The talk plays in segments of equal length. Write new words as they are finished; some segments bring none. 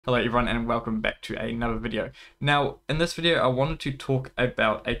Hello everyone and welcome back to another video. Now in this video I wanted to talk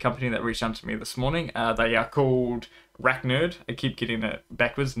about a company that reached out to me this morning. They are called Racknerd. I keep getting it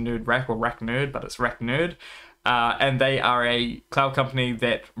backwards, Nerd Rack or Racknerd, but it's Racknerd. And they are a cloud company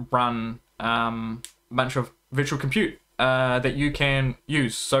that run a bunch of virtual compute that you can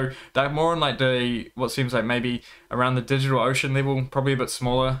use. So they're more on like what seems like maybe around the DigitalOcean level, probably a bit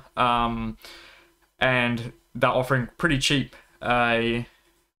smaller. And they're offering pretty cheap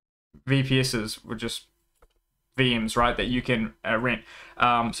VPSs, were just VMs, right, that you can rent.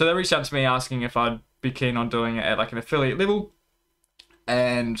 So they reached out to me asking if I'd be keen on doing it at like an affiliate level.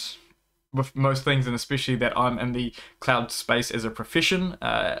 And with most things, and especially that I'm in the cloud space as a profession,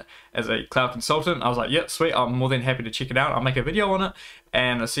 as a cloud consultant, I was like, yep, sweet, I'm more than happy to check it out. I'll make a video on it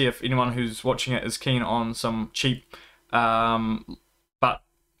and I'll see if anyone who's watching it is keen on some cheap but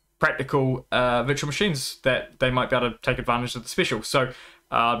practical virtual machines that they might be able to take advantage of the special. So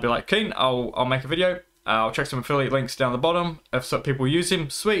I'll be like, keen, I'll make a video. I'll check some affiliate links down the bottom. If some people use them,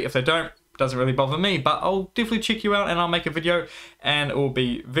 sweet. If they don't, doesn't really bother me, but I'll definitely check you out and I'll make a video, and it will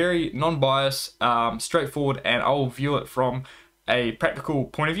be very non-biased, straightforward, and I'll view it from a practical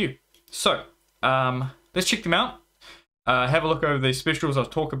point of view. So let's check them out. Have a look over these specials. I'll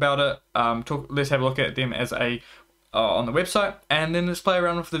talk about it. Let's have a look at them as a on the website, and then let's play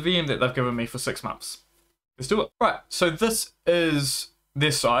around with the VM that they've given me for 6 months. Let's do it. Right, so this is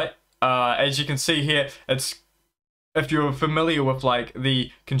their site. As you can see here, it's, if you're familiar with like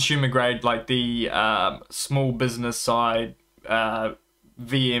the consumer grade, like the small business side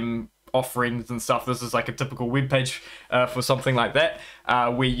VM offerings and stuff, this is like a typical web page for something like that,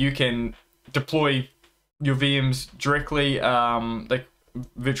 where you can deploy your VMs directly, like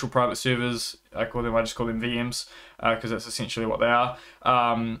virtual private servers. I just call them VMs because that's essentially what they are.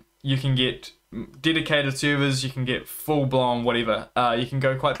 You can get dedicated servers, you can get full-blown whatever. You can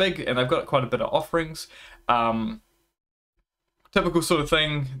go quite big, and they've got quite a bit of offerings. Typical sort of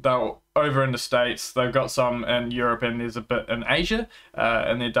thing. They're over in the States, they've got some in Europe, and there's a bit in Asia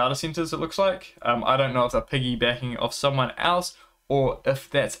in their data centers, it looks like. I don't know if they're piggybacking off someone else or if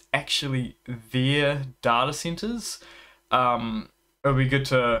that's actually their data centers. It would be good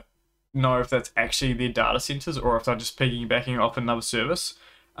to know if that's actually their data centers or if they're just piggybacking off another service.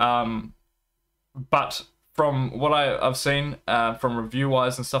 But from what I've seen, from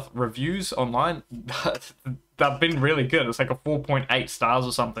review-wise and stuff, reviews online, they've been really good. It's like a 4.8 stars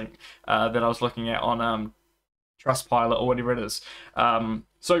or something that I was looking at on Trustpilot or whatever it is.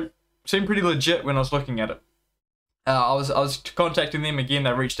 So seemed pretty legit when I was looking at it. I was contacting them again.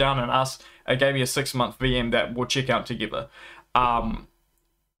 They reached down and asked, gave me a 6-month VM that we'll check out together. So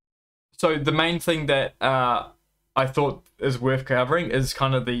the main thing that I thought is worth covering is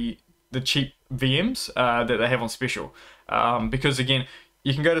kind of the cheap VMs that they have on special, because again,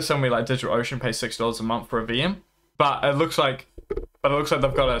 you can go to somewhere like DigitalOcean, pay $6 a month for a VM, but it looks like they've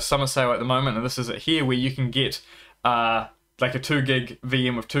got a summer sale at the moment, and this is it here, where you can get like a 2 gig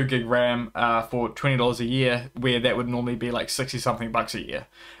VM with 2 gig RAM for $20 a year, where that would normally be like 60 something bucks a year,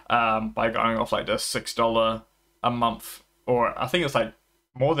 by going off like the $6 a month, or I think it's like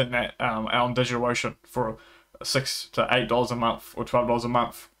more than that on DigitalOcean for $6 to $8 a month or $12 a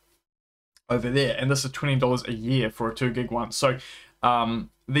month over there, and this is $20 a year for a 2 gig one. So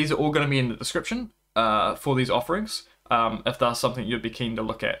these are all going to be in the description for these offerings, if that's something you'd be keen to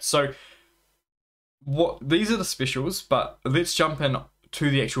look at. So these are the specials, but let's jump in to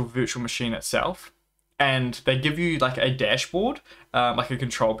the actual virtual machine itself, and they give you like a dashboard, like a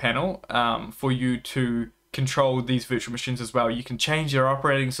control panel, for you to control these virtual machines as well. You can change your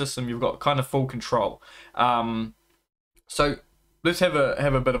operating system. You've got kind of full control. So let's have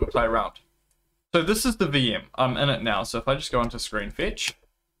a bit of a play around. So this is the VM. I'm in it now. So if I just go into screen fetch,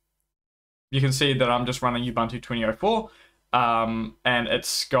 you can see that I'm just running Ubuntu 2004, and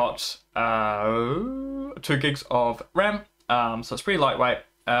it's got 2 gigs of RAM. So it's pretty lightweight.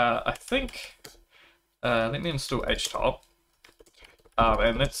 I think. Let me install HTOP,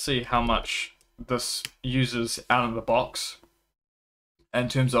 and let's see how much this uses out of the box in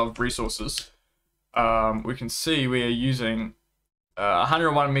terms of resources. We can see we are using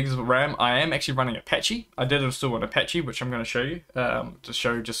 101 megs of RAM. I am actually running Apache. I did install an Apache, which I'm going to show you, to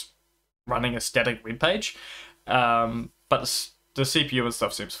show just running a static web page. But the CPU and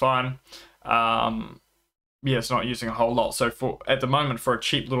stuff seems fine. Yeah, it's not using a whole lot. So at the moment, for a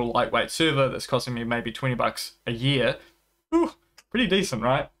cheap little lightweight server that's costing me maybe 20 bucks a year, pretty decent,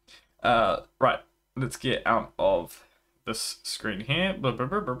 right? Right, let's get out of this screen here.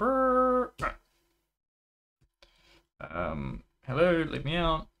 Right. Hello, let me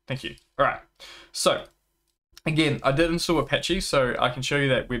out. Thank you. All right, so Again, I did install Apache, so I can show you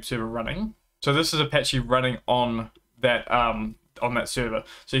that web server running. So this is Apache running on that server.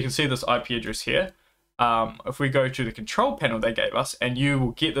 So you can see this IP address here. If we go to the control panel they gave us, and you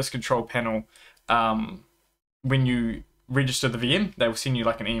will get this control panel when you register the VM, they will send you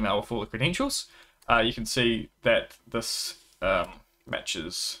like an email with all the credentials. You can see that this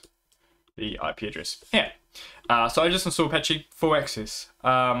matches the IP address here. So I just installed Apache full access.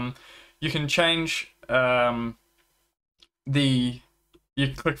 You can change you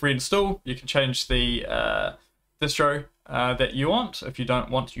can click reinstall. You can change the distro that you want if you don't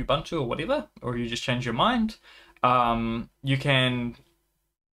want Ubuntu or whatever, or you just change your mind. You can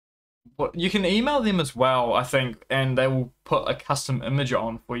email them as well, I think, and they will put a custom image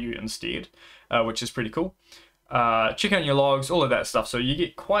on for you instead, which is pretty cool. Check out your logs, all of that stuff. So you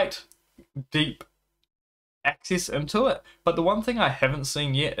get quite deep access into it. But the one thing I haven't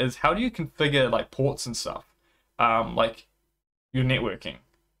seen yet is how do you configure like ports and stuff, like your networking.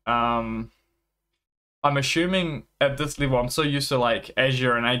 I'm assuming at this level, I'm so used to like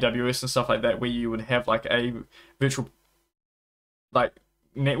Azure and AWS and stuff like that, where you would have like a virtual like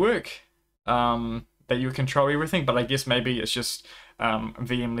network that you control everything. But I guess maybe it's just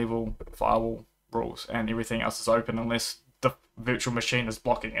VM level firewall rules and everything else is open unless the virtual machine is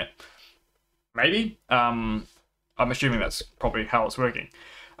blocking it. Maybe. I'm assuming that's probably how it's working.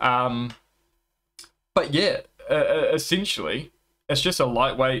 But yeah, essentially, it's just a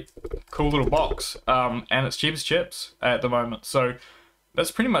lightweight, cool little box, and it's cheap as chips at the moment. So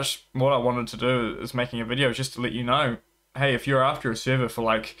that's pretty much what I wanted to do, is making a video just to let you know, hey, if you're after a server for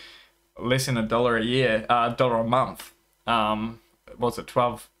like less than $1 a year, $1 a month, what's it,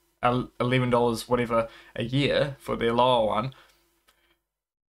 $12, $11, whatever a year for their lower one,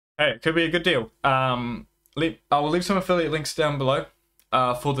 hey, it could be a good deal. I will leave some affiliate links down below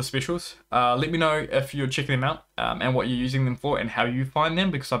for the specials. Let me know if you're checking them out and what you're using them for and how you find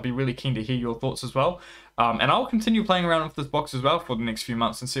them, because I'd be really keen to hear your thoughts as well. And I'll continue playing around with this box as well for the next few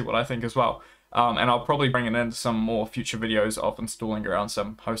months and see what I think as well. And I'll probably bring it into some more future videos of installing around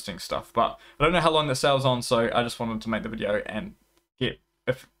some hosting stuff. But I don't know how long the sale's on, so I just wanted to make the video and get,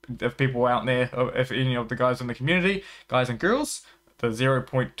 if people out there, or if any of the guys in the community, guys and girls, the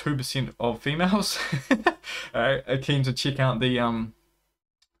 0.2% of females are keen to check out the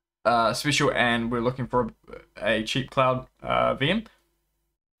special, and we're looking for a cheap cloud VM,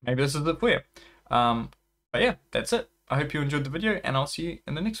 maybe this is it for you. But yeah, that's it. I hope you enjoyed the video, and I'll see you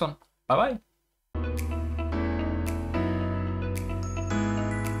in the next one. Bye bye.